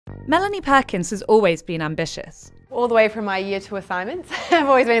Melanie Perkins has always been ambitious. All the way from my year 2 assignments, I've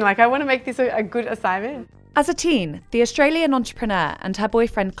always been like, I want to make this a good assignment. As a teen, the Australian entrepreneur and her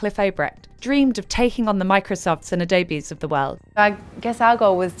boyfriend Cliff Obrecht dreamed of taking on the Microsofts and Adobes of the world. I guess our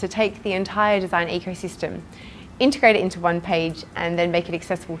goal was to take the entire design ecosystem, integrate it into one page, and then make it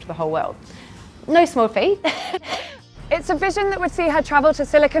accessible to the whole world. No small feat. It's a vision that would see her travel to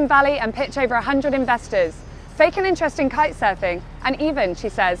Silicon Valley and pitch over 100 investors, fake an interest in kitesurfing, and even, she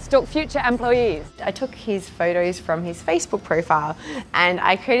says, stalk future employees. I took his photos from his Facebook profile and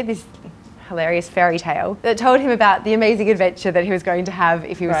I created this hilarious fairy tale that told him about the amazing adventure that he was going to have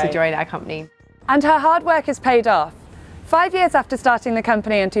if he was to join our company. And her hard work has paid off. 5 years after starting the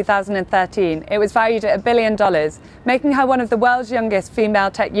company in 2013, it was valued at $1 billion, making her one of the world's youngest female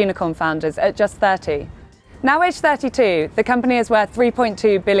tech unicorn founders at just 30. Now aged 32, the company is worth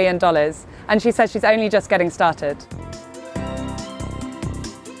 $3.2 billion, and she says she's only just getting started.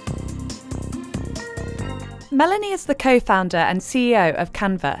 Melanie is the co-founder and CEO of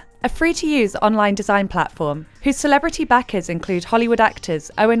Canva, a free-to-use online design platform whose celebrity backers include Hollywood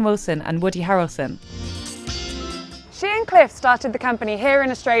actors Owen Wilson and Woody Harrelson. She and Cliff started the company here in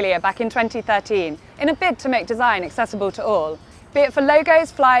Australia back in 2013 in a bid to make design accessible to all, be it for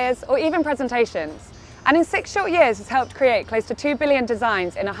logos, flyers, or even presentations. And in 6 short years has helped create close to 2 billion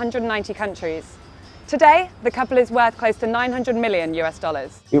designs in 190 countries. Today, the couple is worth close to $900 million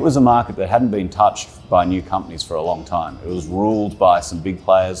US. It was a market that hadn't been touched by new companies for a long time. It was ruled by some big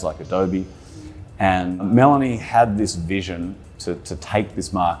players like Adobe, and Melanie had this vision to take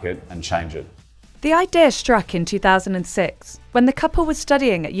this market and change it. The idea struck in 2006, when the couple was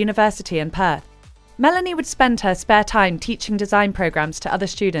studying at university in Perth. Melanie would spend her spare time teaching design programs to other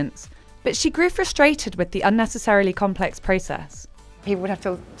students, but she grew frustrated with the unnecessarily complex process. People would have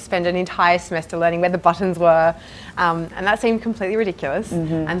to spend an entire semester learning where the buttons were, and that seemed completely ridiculous,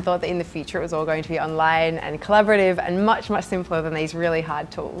 and thought that in the future it was all going to be online and collaborative and much, much simpler than these really hard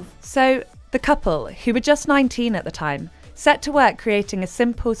tools. So the couple, who were just 19 at the time, set to work creating a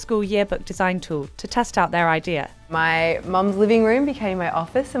simple school yearbook design tool to test out their idea. My mum's living room became my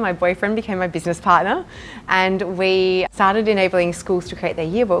office and my boyfriend became my business partner, and we started enabling schools to create their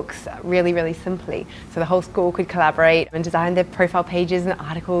yearbooks really, really simply. So the whole school could collaborate and design their profile pages and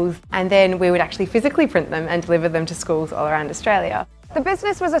articles, and then we would actually physically print them and deliver them to schools all around Australia. The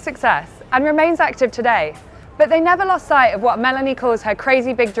business was a success and remains active today, but they never lost sight of what Melanie calls her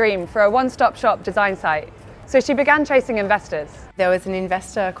crazy big dream for a one-stop shop design site. So she began chasing investors. There was an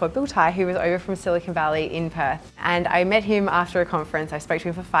investor called Bill who was over from Silicon Valley in Perth, and I met him after a conference. I spoke to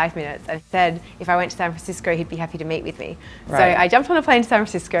him for 5 minutes and said if I went to San Francisco he'd be happy to meet with me. So I jumped on a plane to San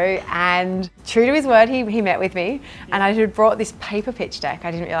Francisco, and true to his word he met with me, and I had brought this paper pitch deck.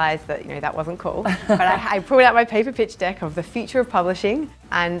 I didn't realise that that wasn't cool, but I pulled out my paper pitch deck of the future of publishing,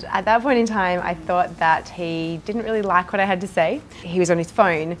 and at that point in time I thought that he didn't really like what I had to say. He was on his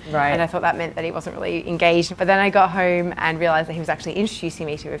phone, and I thought that meant that he wasn't really engaged. But then I got home and realised that he was actually introducing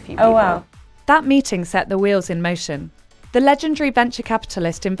me to a few people. Oh wow. That meeting set the wheels in motion. The legendary venture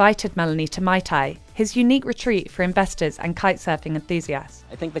capitalist invited Melanie to Mai Tai, his unique retreat for investors and kitesurfing enthusiasts.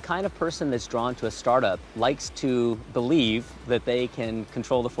 I think the kind of person that's drawn to a startup likes to believe that they can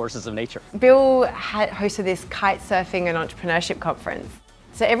control the forces of nature. Bill had hosted this kitesurfing and entrepreneurship conference.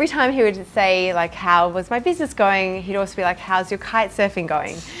 So every time he would say, like, how was my business going, he'd also be like, how's your kite surfing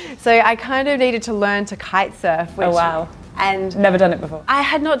going? So I kind of needed to learn to kite surf. Which, oh wow. And never done it before. I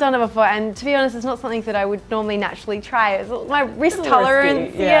had not done it before, and to be honest, it's not something that I would normally naturally try. It's my risk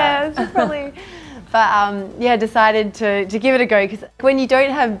tolerance. Risky, it's just probably. But yeah, decided to give it a go, because when you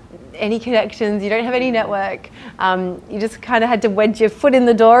don't have any connections, you don't have any network, you just kind of had to wedge your foot in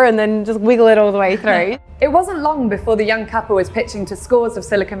the door and then just wiggle it all the way through. It wasn't long before the young couple was pitching to scores of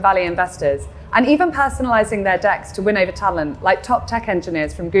Silicon Valley investors and even personalising their decks to win over talent like top tech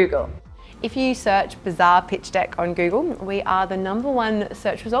engineers from Google. If you search bizarre pitch deck on Google, we are the #1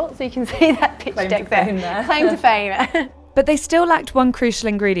 search result, so you can see that pitch deck there. Claim to fame. But they still lacked one crucial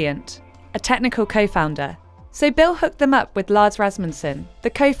ingredient: a technical co-founder. So Bill hooked them up with Lars Rasmussen,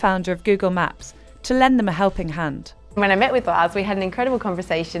 the co-founder of Google Maps, to lend them a helping hand. When I met with Lars, we had an incredible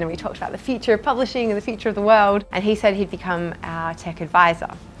conversation and we talked about the future of publishing and the future of the world, and he said he'd become our tech advisor.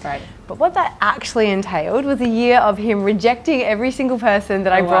 Right. But what that actually entailed was a year of him rejecting every single person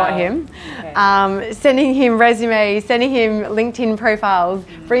that I brought him, sending him resumes, sending him LinkedIn profiles,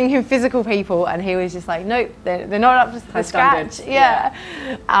 bringing him physical people, and he was just like, nope, they're not up to the scratch.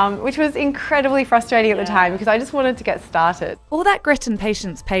 Which was incredibly frustrating at the time, because I just wanted to get started. All that grit and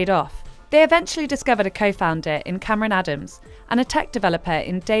patience paid off. They eventually discovered a co-founder in Cameron Adams and a tech developer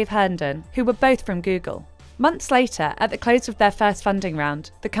in Dave Herndon, who were both from Google. Months later, at the close of their first funding round,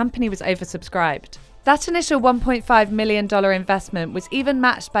 the company was oversubscribed. That initial $1.5 million investment was even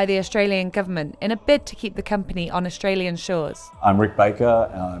matched by the Australian government in a bid to keep the company on Australian shores. I'm Rick Baker.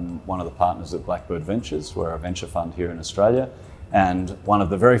 I'm one of the partners at Blackbird Ventures. We're a venture fund here in Australia, and one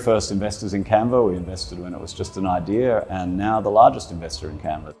of the very first investors in Canva. We invested when it was just an idea, and now the largest investor in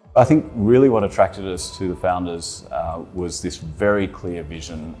Canva. I think really what attracted us to the founders was this very clear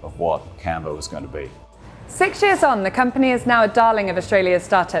vision of what Canva was going to be. 6 years on, the company is now a darling of Australia's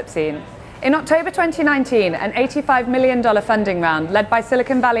startup scene. In October 2019, an $85 million funding round led by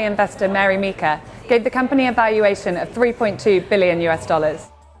Silicon Valley investor Mary Meeker gave the company a valuation of $3.2 billion US.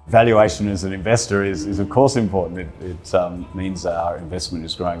 Valuation as an investor is of course important. It means our investment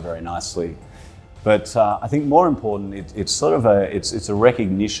is growing very nicely. But I think more important, it's a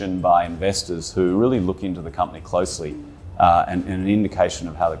recognition by investors who really look into the company closely and an indication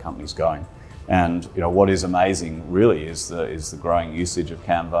of how the company's going. And what is amazing really is the growing usage of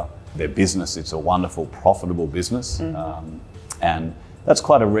Canva. Their business, it's a wonderful, profitable business. And that's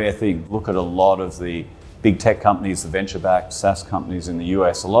quite a rare thing. Look at a lot of the big tech companies, the venture-backed SaaS companies in the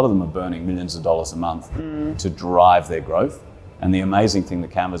US, a lot of them are burning millions of dollars a month to drive their growth. And the amazing thing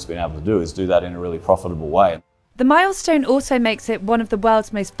that Canva's been able to do is do that in a really profitable way. The milestone also makes it one of the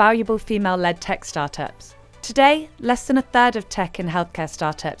world's most valuable female-led tech startups. Today, less than a third of tech and healthcare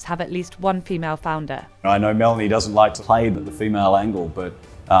startups have at least one female founder. I know Melanie doesn't like to play the female angle, but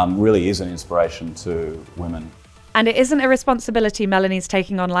really is an inspiration to women. And it isn't a responsibility Melanie's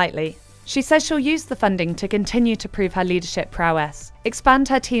taking on lightly. She says she'll use the funding to continue to prove her leadership prowess, expand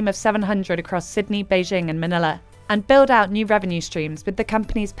her team of 700 across Sydney, Beijing and Manila, and build out new revenue streams with the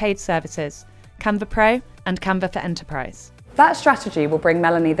company's paid services, Canva Pro and Canva for Enterprise. That strategy will bring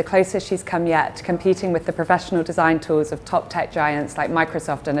Melanie the closest she's come yet to competing with the professional design tools of top tech giants like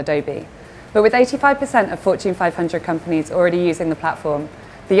Microsoft and Adobe. But with 85% of Fortune 500 companies already using the platform,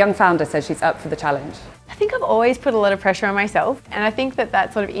 the young founder says she's up for the challenge. I think I've always put a lot of pressure on myself, and I think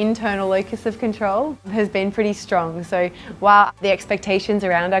that sort of internal locus of control has been pretty strong. So while the expectations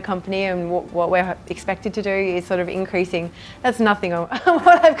around our company and what we're expected to do is sort of increasing, that's nothing on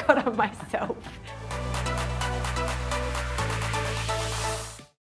what I've got on myself.